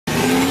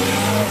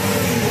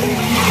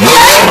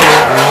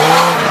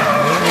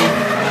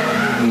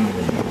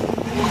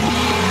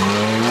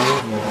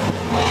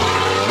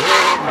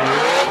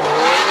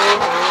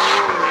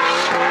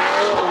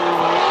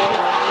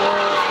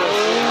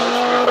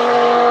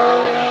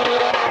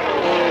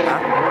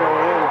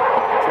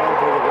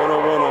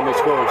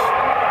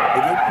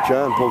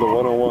Pulled a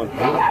 101. Hit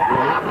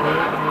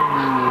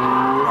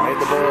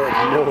the board.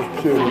 No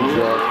kidding,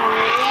 Jack.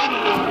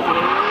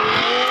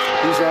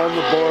 He's on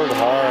the board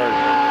hard.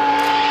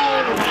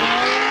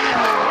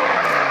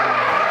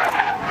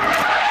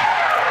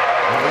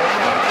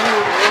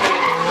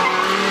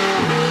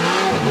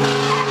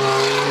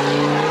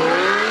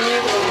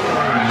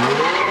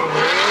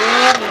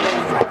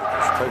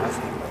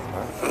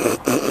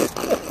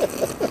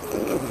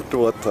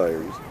 What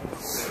tires?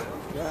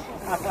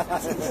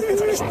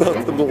 There's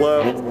nothing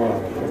left.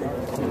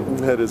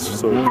 That is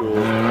so cool.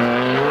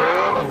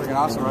 Freaking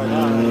awesome right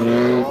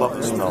now. Love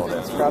the smell of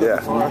that.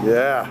 Yeah,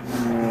 yeah.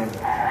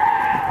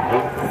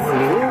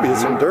 Ooh, get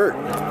some dirt.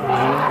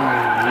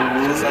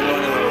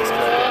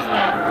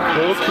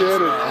 No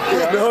kidding.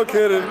 No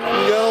kidding.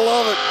 You gotta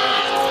love it.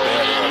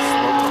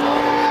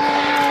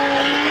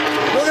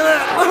 Look at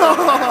that.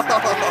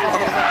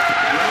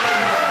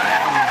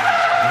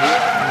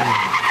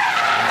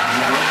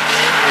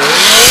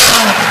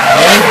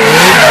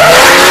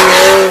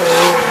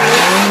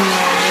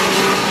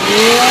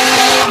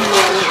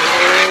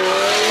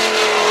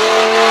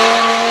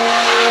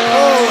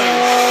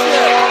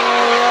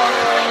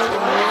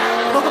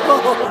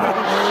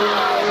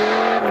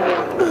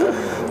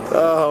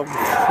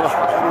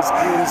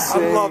 I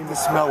love the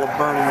smell of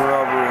burning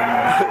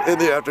rubber in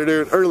the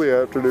afternoon, early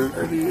afternoon.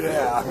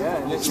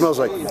 Yeah. It smells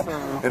like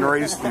and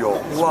race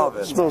fuel. Love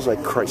it. It smells like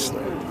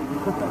Chrysler.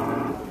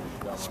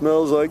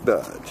 Smells like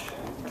Dodge.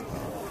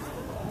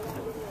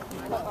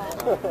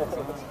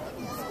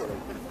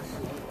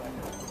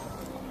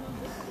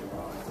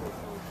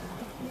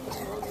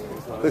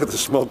 Look at the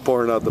smoke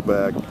pouring out the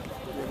back.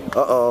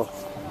 Uh-oh.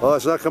 Oh,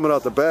 it's not coming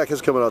out the back,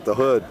 it's coming out the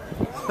hood.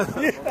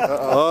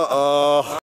 Uh-oh.